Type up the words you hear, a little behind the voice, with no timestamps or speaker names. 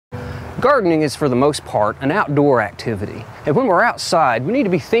Gardening is for the most part an outdoor activity, and when we're outside we need to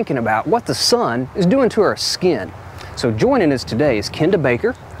be thinking about what the sun is doing to our skin. So joining us today is Kenda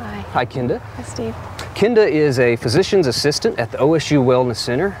Baker. Hi. Hi Kenda. Hi Steve. Kenda is a physician's assistant at the OSU Wellness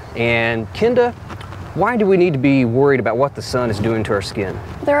Center. And Kenda, why do we need to be worried about what the sun is doing to our skin?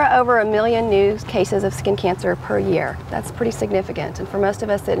 There are over 1 million new cases of skin cancer per year. That's pretty significant, and for most of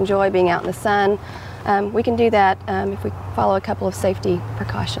us that enjoy being out in the sun, we can do that if we follow a couple of safety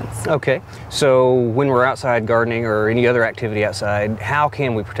precautions. Okay, so when we're outside gardening or any other activity outside, how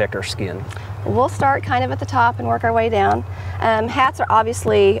can we protect our skin? We'll start kind of at the top and work our way down. Hats are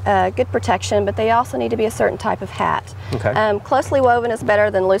obviously good protection, but they also need to be a certain type of hat. Okay. Closely woven is better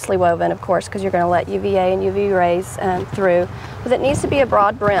than loosely woven, of course, because you're going to let UVA and UV rays through. But it needs to be a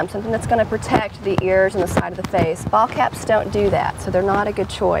broad brim, something that's going to protect the ears and the side of the face. Ball caps don't do that, so they're not a good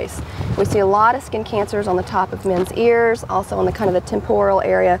choice. We see a lot of skin cancers on the top of men's ears, also on the kind of the temporal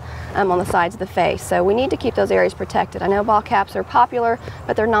area on the sides of the face. So we need to keep those areas protected. I know ball caps are popular,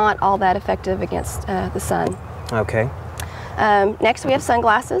 but they're not all that effective against the sun. Okay. Next we have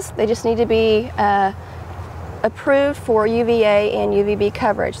sunglasses. They just need to be approved for UVA and UVB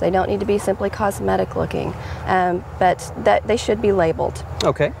coverage. They don't need to be simply cosmetic looking, but they should be labeled.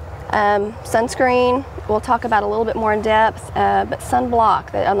 Okay. Sunscreen, we'll talk about a little bit more in depth, but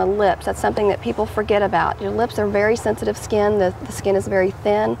sunblock on the lips, that's something that people forget about. Your lips are very sensitive skin, the skin is very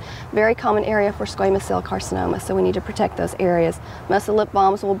thin, very common area for squamous cell carcinoma, so we need to protect those areas. Most of the lip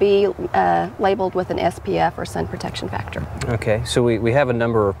balms will be labeled with an SPF or sun protection factor. Okay, so we have a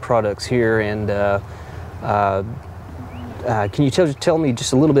number of products here, and can you tell me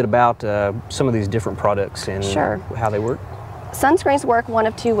just a little bit about some of these different products and Sure. how they work? Sunscreens work one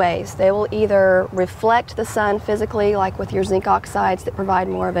of two ways. They will either reflect the sun physically, like with your zinc oxides that provide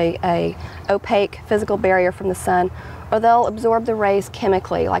more of a opaque physical barrier from the sun, or they'll absorb the rays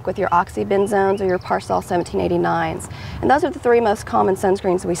chemically, like with your oxybenzones or your Parsol 1789s. And those are the three most common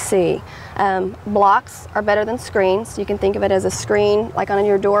sunscreens we see. Blocks are better than screens. You can think of it as a screen, like on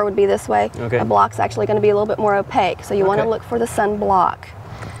your door would be this way. Okay. A block's actually going to be a little bit more opaque, so you want to look for the sun block.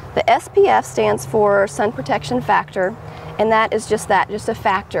 The SPF stands for sun protection factor, and that is just that, just a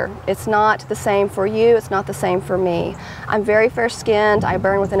factor. It's not the same for you, it's not the same for me. I'm very fair-skinned, I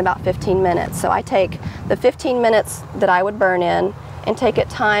burn within about 15 minutes. So I take the 15 minutes that I would burn in and take it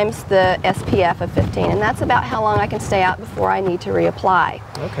times the SPF of 15, and that's about how long I can stay out before I need to reapply.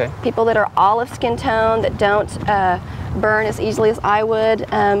 Okay. People that are olive skin tone, that don't burn as easily as I would,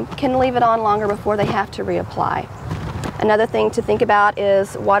 can leave it on longer before they have to reapply. Another thing to think about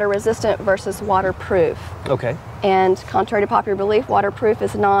is water resistant versus waterproof. Okay. And contrary to popular belief, waterproof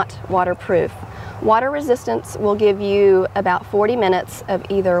is not waterproof. Water resistance will give you about 40 minutes of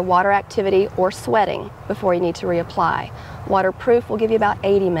either water activity or sweating before you need to reapply. Waterproof will give you about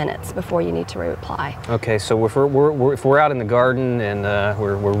 80 minutes before you need to reapply. Okay, so if we're out in the garden and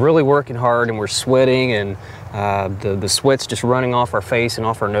we're really working hard and we're sweating and the sweat's just running off our face and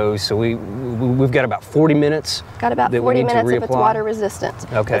off our nose, so we've got about 40 minutes. Got about 40 minutes if it's water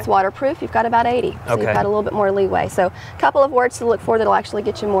resistant. Okay. If it's waterproof, you've got about 80. So you've got a little bit more leeway. So a couple of words to look for that'll actually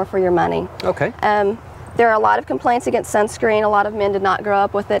get you more for your money. Okay. There are a lot of complaints against sunscreen. A lot of men did not grow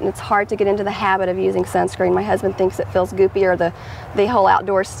up with it, and it's hard to get into the habit of using sunscreen. My husband thinks it feels goopy, or the whole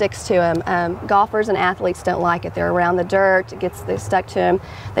outdoors sticks to him. Golfers and athletes don't like it. They're around the dirt, they're stuck to them.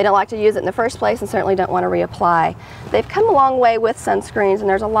 They don't like to use it in the first place and certainly don't want to reapply. They've come a long way with sunscreens, and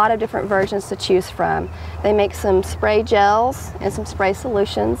there's a lot of different versions to choose from. They make some spray gels and some spray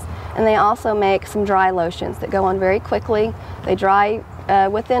solutions, and they also make some dry lotions that go on very quickly. They dry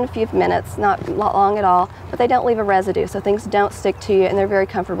within a few minutes, not long at all, but they don't leave a residue, so things don't stick to you, and they're very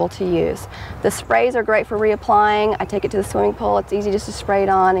comfortable to use. The sprays are great for reapplying. I take it to the swimming pool. It's easy just to spray it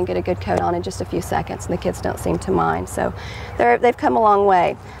on and get a good coat on in just a few seconds, and the kids don't seem to mind. So they've come a long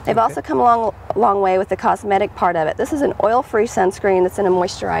way. They've also come a long way with the cosmetic part of it. This is an oil-free sunscreen that's in a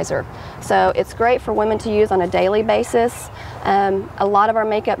moisturizer. So it's great for women to use on a daily basis. A lot of our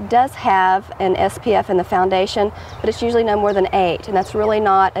makeup does have an SPF in the foundation, but it's usually no more than 8, and that's really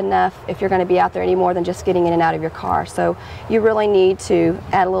not enough if you're going to be out there any more than just getting in and out of your car. So you really need to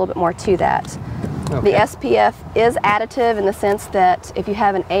add a little bit more to that. Okay. The SPF is additive in the sense that if you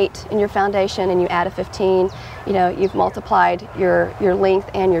have an 8 in your foundation and you add a 15, you know, you've multiplied your length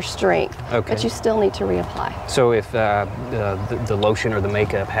and your strength, but you still need to reapply. So if the lotion or the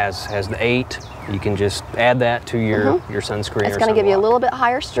makeup has the 8, you can just add that to your sunscreen. It's going to give you a little bit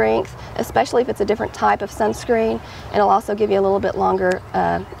higher strength, especially if it's a different type of sunscreen. It'll also give you a little bit longer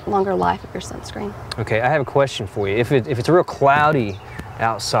life of your sunscreen. Okay, I have a question for you. If it's real cloudy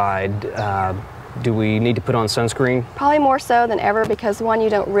outside, do we need to put on sunscreen? Probably more so than ever because one, you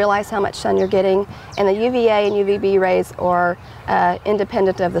don't realize how much sun you're getting, and the UVA and UVB rays are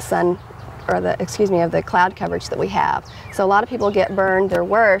independent of the sun, or of the cloud coverage that we have. So a lot of people get burned their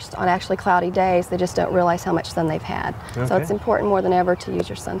worst on actually cloudy days. They just don't realize how much sun they've had. Okay. So it's important more than ever to use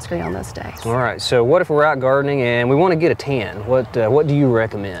your sunscreen on those days. All right, so what if we're out gardening and we want to get a tan? What do you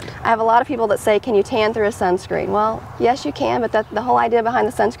recommend? I have a lot of people that say, can you tan through a sunscreen? Well, yes you can, but the whole idea behind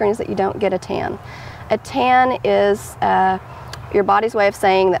the sunscreen is that you don't get a tan. A tan is your body's way of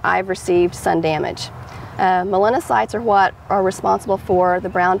saying that I've received sun damage. Melanocytes are what are responsible for the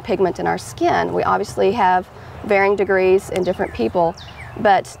brown pigment in our skin. We obviously have varying degrees in different people,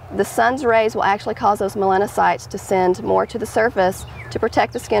 but the sun's rays will actually cause those melanocytes to send more to the surface to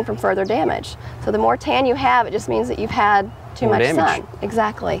protect the skin from further damage. So the more tan you have, it just means that you've had too much sun.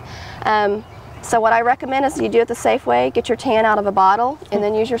 Exactly. So what I recommend is you do it the safe way, get your tan out of a bottle, and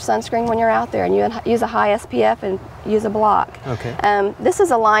then use your sunscreen when you're out there, and you use a high SPF and use a block. Okay. This is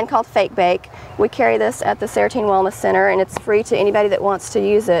a line called Fake Bake. We carry this at the Serotonin Wellness Center, and it's free to anybody that wants to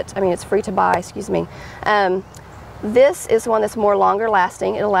use it. I mean, it's free to buy, excuse me. This is one that's more longer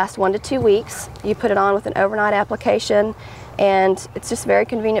lasting. It'll last 1 to 2 weeks. You put it on with an overnight application, and it's just very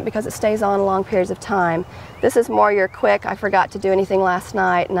convenient because it stays on long periods of time. This is more your quick, I forgot to do anything last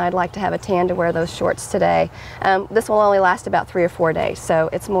night and I'd like to have a tan to wear those shorts today. This will only last about 3 or 4 days, so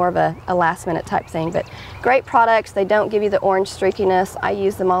it's more of a last minute type thing. But great products, they don't give you the orange streakiness. I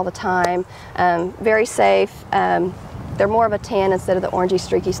use them all the time. Very safe. They're more of a tan instead of the orangey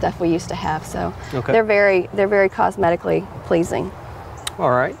streaky stuff we used to have, so okay. They're very cosmetically pleasing. All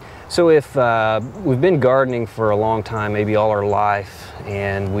right. So if we've been gardening for a long time, maybe all our life,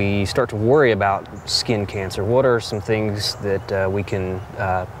 and we start to worry about skin cancer, what are some things that we can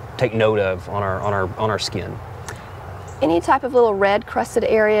take note of on our skin? Any type of little red crusted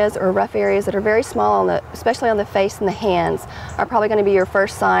areas or rough areas that are very small, especially on the face and the hands, are probably going to be your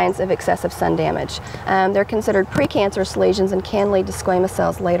first signs of excessive sun damage. They're considered precancerous lesions and can lead to squamous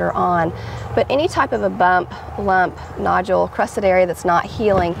cells later on. But any type of a bump, lump, nodule, crusted area that's not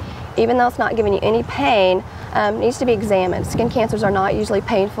healing, even though it's not giving you any pain, needs to be examined. Skin cancers are not usually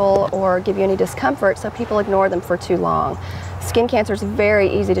painful or give you any discomfort, so people ignore them for too long. Skin cancer is very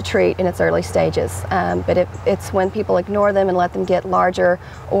easy to treat in its early stages, but it's when people ignore them and let them get larger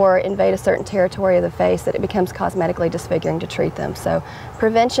or invade a certain territory of the face that it becomes cosmetically disfiguring to treat them. So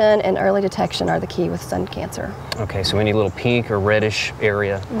prevention and early detection are the key with sun cancer. Okay, so any little pink or reddish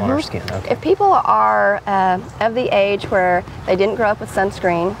area on our skin. Okay. If people are of the age where they didn't grow up with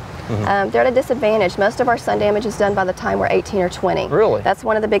sunscreen, they're at a disadvantage. Most of our sun damage is done by the time we're 18 or 20. Really? That's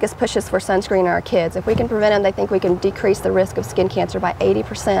one of the biggest pushes for sunscreen in our kids. If we can prevent them, they think we can decrease the risk of skin cancer by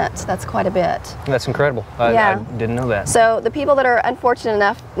 80%. That's quite a bit. That's incredible. I didn't know that. So the people that are unfortunate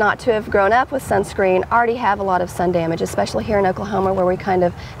enough not to have grown up with sunscreen already have a lot of sun damage, especially here in Oklahoma where we kind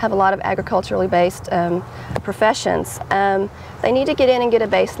of have a lot of agriculturally based professions. They need to get in and get a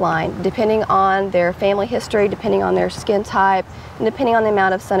baseline depending on their family history, depending on their skin type, and depending on the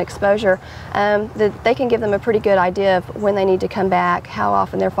amount of sun exposure. They can give them a pretty good idea of when they need to come back, how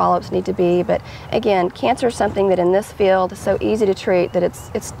often their follow-ups need to be. But again, cancer is something that in this field is so easy to treat that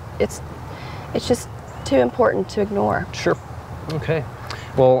it's just too important to ignore. Sure. Okay.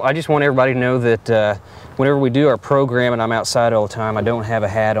 Well, I just want everybody to know that whenever we do our program and I'm outside all the time, I don't have a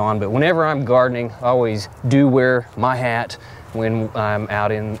hat on, but whenever I'm gardening, I always do wear my hat when I'm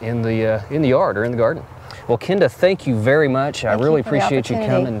out in the yard or in the garden. Well, Kenda, thank you very much. I really appreciate you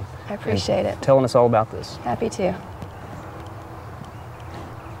coming. I appreciate it. Telling us all about this. Happy to.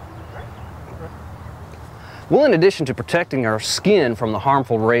 Well, in addition to protecting our skin from the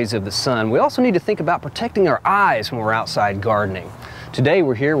harmful rays of the sun, we also need to think about protecting our eyes when we're outside gardening. Today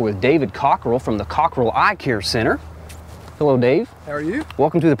we're here with David Cockrell from the Cockrell Eye Care Center. Hello, Dave. How are you?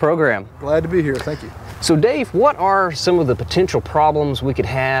 Welcome to the program. Glad to be here. Thank you. So, Dave, what are some of the potential problems we could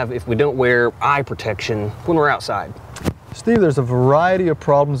have if we don't wear eye protection when we're outside? Steve, there's a variety of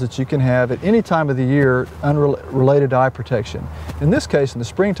problems that you can have at any time of the year unrelated to eye protection. In this case, in the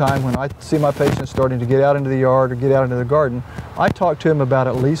springtime, when I see my patients starting to get out into the yard or get out into the garden, I talk to them about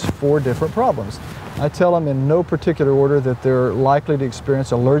at least 4 different problems. I tell them in no particular order that they're likely to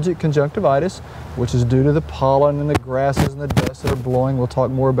experience allergic conjunctivitis, which is due to the pollen and the grasses and the dust that are blowing. We'll talk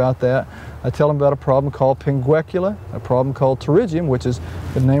more about that. I tell them about a problem called pinguecula, a problem called pterygium, which is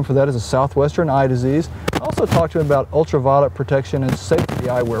the name for that is a southwestern eye disease. I also talk to them about ultraviolet protection and safety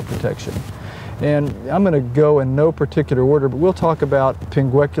eyewear protection. And I'm going to go in no particular order, but we'll talk about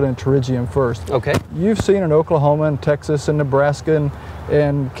pinguecula and pterygium first. Okay. You've seen in Oklahoma and Texas and Nebraska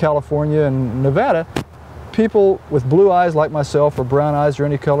and California and Nevada, people with blue eyes like myself or brown eyes or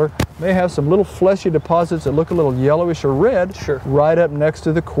any color may have some little fleshy deposits that look a little yellowish or red right up next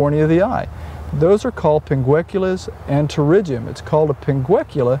to the cornea of the eye. Those are called pinguiculas and pterygium. It's called a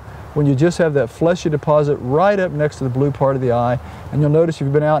pinguicula when you just have that fleshy deposit right up next to the blue part of the eye. And you'll notice if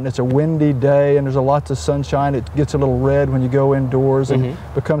you've been out and it's a windy day and there's lots of sunshine, it gets a little red when you go indoors and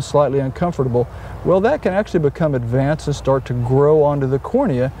becomes slightly uncomfortable. Well, that can actually become advanced and start to grow onto the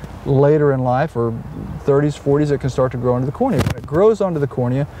cornea later in life, or 30s, 40s, it can start to grow onto the cornea. When it grows onto the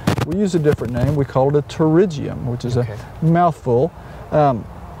cornea, we use a different name. We call it a pterygium, which is a mouthful.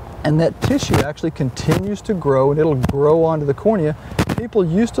 And that tissue actually continues to grow, and it'll grow onto the cornea. People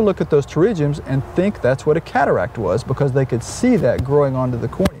used to look at those pterygiums and think that's what a cataract was, because they could see that growing onto the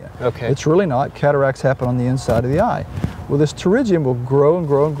cornea. It's really not. Cataracts happen on the inside of the eye. Well, this pterygium will grow and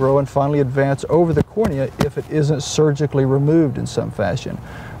grow and grow and finally advance over the cornea if it isn't surgically removed in some fashion.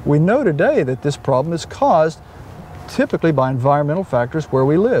 We know today that this problem is caused typically by environmental factors where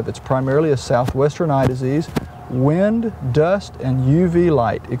we live. It's primarily a southwestern eye disease. Wind, dust, and UV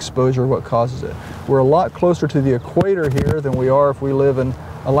light exposure are what causes it. We're a lot closer to the equator here than we are if we live in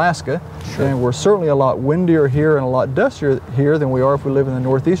Alaska, and we're certainly a lot windier here and a lot dustier here than we are if we live in the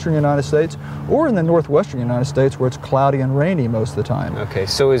northeastern United States or in the northwestern United States, where it's cloudy and rainy most of the time. Okay,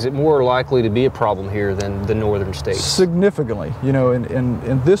 so is it more likely to be a problem here than the northern states? Significantly. You know,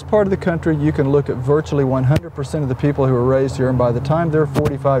 in this part of the country, you can look at virtually 100% of the people who are raised here, and by the time they're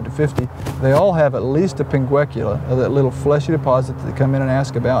 45 to 50, they all have at least a pinguicula, that little fleshy deposit that they come in and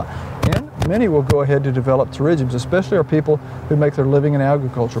ask about. And many will go ahead to develop pterygiums, especially our people who make their living in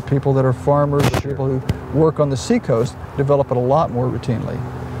agriculture, people that are farmers, people who work on the seacoast, develop it a lot more routinely.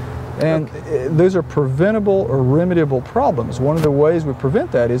 And those are preventable or remediable problems. One of the ways we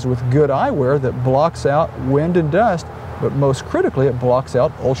prevent that is with good eyewear that blocks out wind and dust, but most critically, it blocks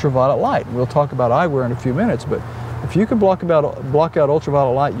out ultraviolet light. We'll talk about eyewear in a few minutes, but if you can block out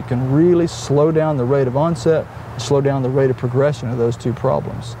ultraviolet light, you can really slow down the rate of onset, slow down the rate of progression of those two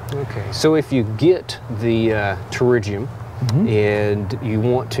problems. Okay, so if you get the pterygium and you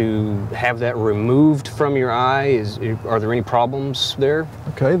want to have that removed from your eye, are there any problems there?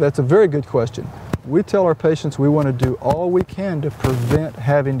 Okay, that's a very good question. We tell our patients we want to do all we can to prevent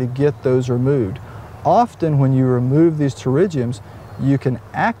having to get those removed. Often when you remove these pterygiums, you can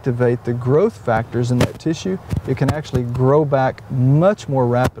activate the growth factors in that tissue. It can actually grow back much more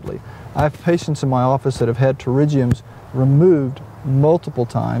rapidly. I have patients in my office that have had pterygiums removed multiple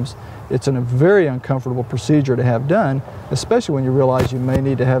times. It's a very uncomfortable procedure to have done, especially when you realize you may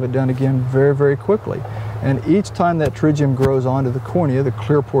need to have it done again very, very quickly. And each time that pterygium grows onto the cornea, the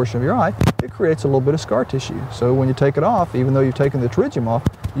clear portion of your eye, it creates a little bit of scar tissue. So when you take it off, even though you've taken the pterygium off,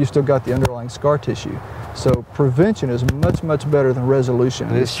 you still got the underlying scar tissue. So prevention is much, much better than resolution.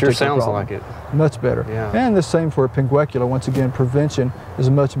 This sure sounds like it. Much better. Yeah. And the same for a pinguicula. Once again, prevention is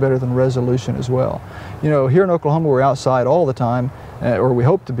much better than resolution as well. You know, here in Oklahoma, we're outside all the time, or we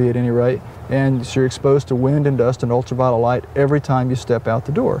hope to be at any rate, and so you're exposed to wind and dust and ultraviolet light every time you step out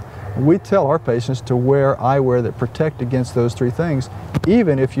the door. We tell our patients to wear eyewear that protect against those three things,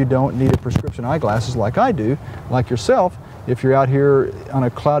 even if you don't need a prescription eyeglasses like I do, like yourself. If you're out here on a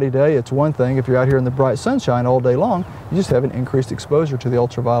cloudy day, it's one thing. If you're out here in the bright sunshine all day long, you just have an increased exposure to the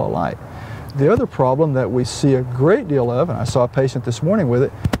ultraviolet light. The other problem that we see a great deal of, and I saw a patient this morning with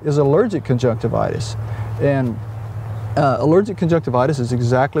it, is allergic conjunctivitis. And allergic conjunctivitis is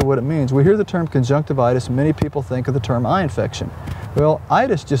exactly what it means. We hear the term conjunctivitis, many people think of the term eye infection. Well,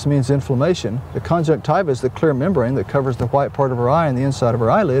 itis just means inflammation. The conjunctiva is the clear membrane that covers the white part of our eye and the inside of our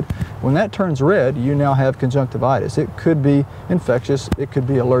eyelid. When that turns red, you now have conjunctivitis. It could be infectious, it could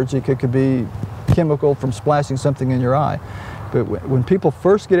be allergic, it could be chemical from splashing something in your eye. But when people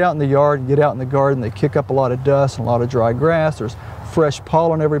first get out in the yard, get out in the garden, they kick up a lot of dust and a lot of dry grass. There's fresh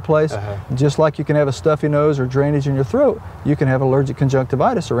pollen every place. Just like you can have a stuffy nose or drainage in your throat, you can have allergic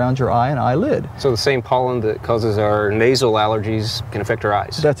conjunctivitis around your eye and eyelid. So the same pollen that causes our nasal allergies can affect our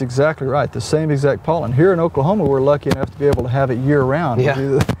eyes? That's exactly right, the same exact pollen. Here in Oklahoma, we're lucky enough to be able to have it year-round.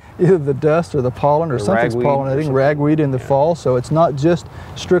 Yeah. Either the dust or the pollen or something's pollinating, ragweed in the fall, so it's not just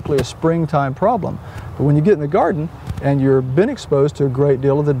strictly a springtime problem. But when you get in the garden and you've been exposed to a great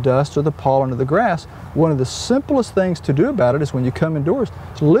deal of the dust or the pollen or the grass, one of the simplest things to do about it is when you come indoors,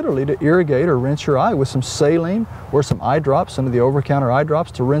 is literally to irrigate or rinse your eye with some saline or some eye drops, some of the over-the-counter eye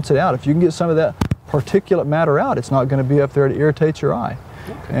drops, to rinse it out. If you can get some of that particulate matter out, it's not going to be up there to irritate your eye.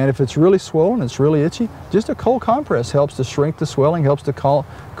 Okay. And if it's really swollen, it's really itchy, just a cold compress helps to shrink the swelling, helps to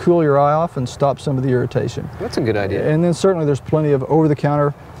cool your eye off and stop some of the irritation. That's a good idea. And then certainly there's plenty of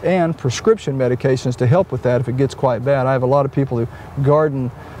over-the-counter and prescription medications to help with that if it gets quite bad. I have a lot of people who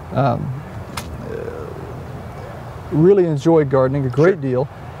garden, really enjoy gardening a great deal,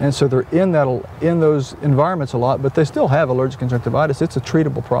 And so they're in those environments a lot, but they still have allergic conjunctivitis. It's a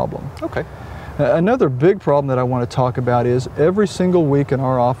treatable problem. Okay. Another big problem that I want to talk about is every single week in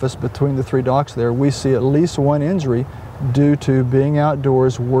our office between the 3 docs there, we see at least one injury due to being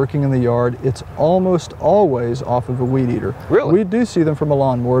outdoors, working in the yard. It's almost always off of a weed eater. Really? We do see them from a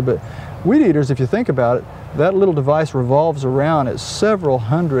lawnmower, but weed eaters, if you think about it, that little device revolves around at several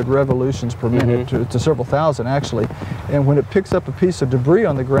hundred revolutions per minute, to several thousand actually. And when it picks up a piece of debris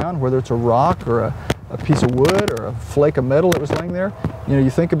on the ground, whether it's a rock or a piece of wood or a flake of metal that was laying there, you know, you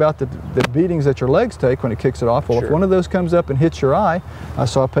think about the beatings that your legs take when it kicks it off. Well, Sure. if one of those comes up and hits your eye, I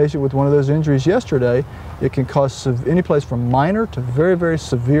saw a patient with one of those injuries yesterday. It can cause any place from minor to very, very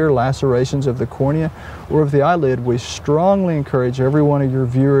severe lacerations of the cornea or of the eyelid. We strongly encourage every one of your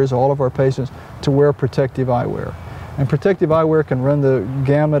viewers, all of our patients, to wear protective eyewear. And protective eyewear can run the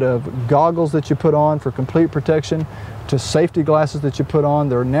gamut of goggles that you put on for complete protection to safety glasses that you put on.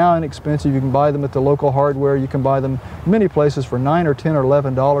 They're now inexpensive. You can buy them at the local hardware. You can buy them many places for $9 or $10 or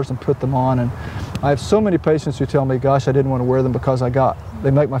 $11 and put them on. And I have so many patients who tell me, gosh, I didn't want to wear them because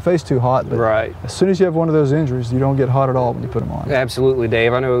they make my face too hot. But Right. as soon as you have one of those injuries, you don't get hot at all when you put them on. Absolutely,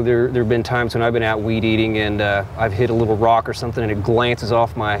 Dave. I know there have been times when I've been out weed eating and I've hit a little rock or something and it glances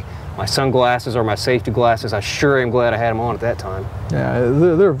off my sunglasses or my safety glasses. I sure am glad I had them on at that time. Yeah,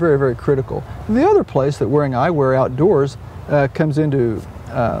 they're very, very critical. The other place that wearing eyewear outdoors comes into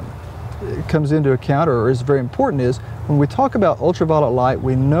account, or is very important, is when we talk about ultraviolet light.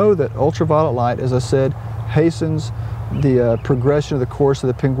 We know that ultraviolet light, as I said, hastens the progression of the course of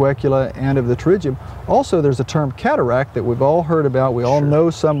the pinguecula and of the pterygium. Also, there's a term cataract that we've all heard about. We all Sure. know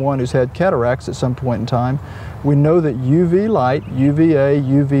someone who's had cataracts at some point in time. We know that UV light, UVA,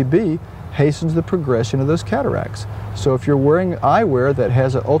 UVB, hastens the progression of those cataracts. So if you're wearing eyewear that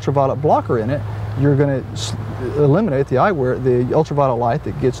has an ultraviolet blocker in it, you're going to eliminate the ultraviolet light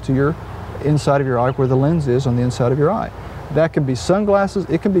that gets to your inside of your eye, where the lens is on the inside of your eye. That can be sunglasses.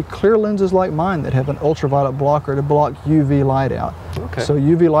 It can be clear lenses like mine that have an ultraviolet blocker to block UV light out. Okay. So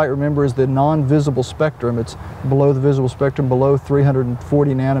UV light, remember, is the non-visible spectrum. It's below the visible spectrum, below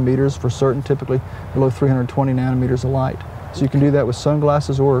 340 nanometers for certain, typically below 320 nanometers of light. So you can do that with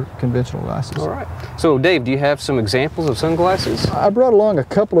sunglasses or conventional glasses. All right. So Dave, do you have some examples of sunglasses? I brought along a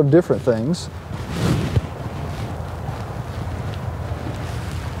couple of different things.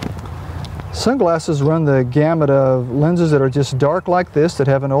 Sunglasses run the gamut of lenses that are just dark like this, that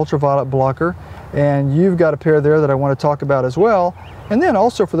have an ultraviolet blocker, and you've got a pair there that I want to talk about as well. And then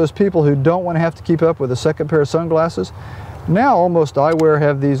also for those people who don't want to have to keep up with a second pair of sunglasses, now almost eyewear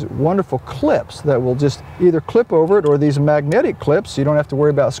have these wonderful clips that will just either clip over it, or these magnetic clips, so you don't have to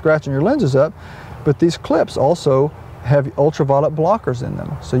worry about scratching your lenses up. But these clips also have ultraviolet blockers in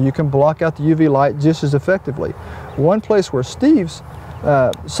them, so you can block out the UV light just as effectively. One place where Steve's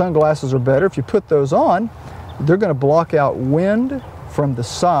sunglasses are better, if you put those on, they're going to block out wind from the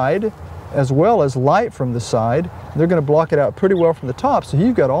side as well as light from the side. They're going to block it out pretty well from the top, so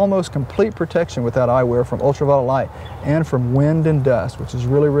you've got almost complete protection with that eyewear from ultraviolet light and from wind and dust, which is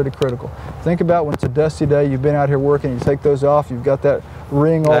really, really critical. Think about when it's a dusty day, you've been out here working, you take those off, you've got that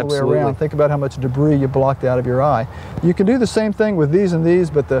ring all Absolutely. the way around. Think about how much debris you blocked out of your eye. You can do the same thing with these and these,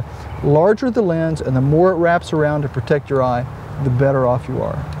 but the larger the lens and the more it wraps around to protect your eye, the better off you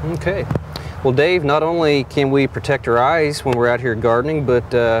are. Okay. Well, Dave, not only can we protect our eyes when we're out here gardening, but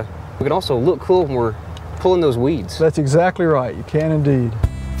we can also look cool when we're pulling those weeds. That's exactly right. You can indeed.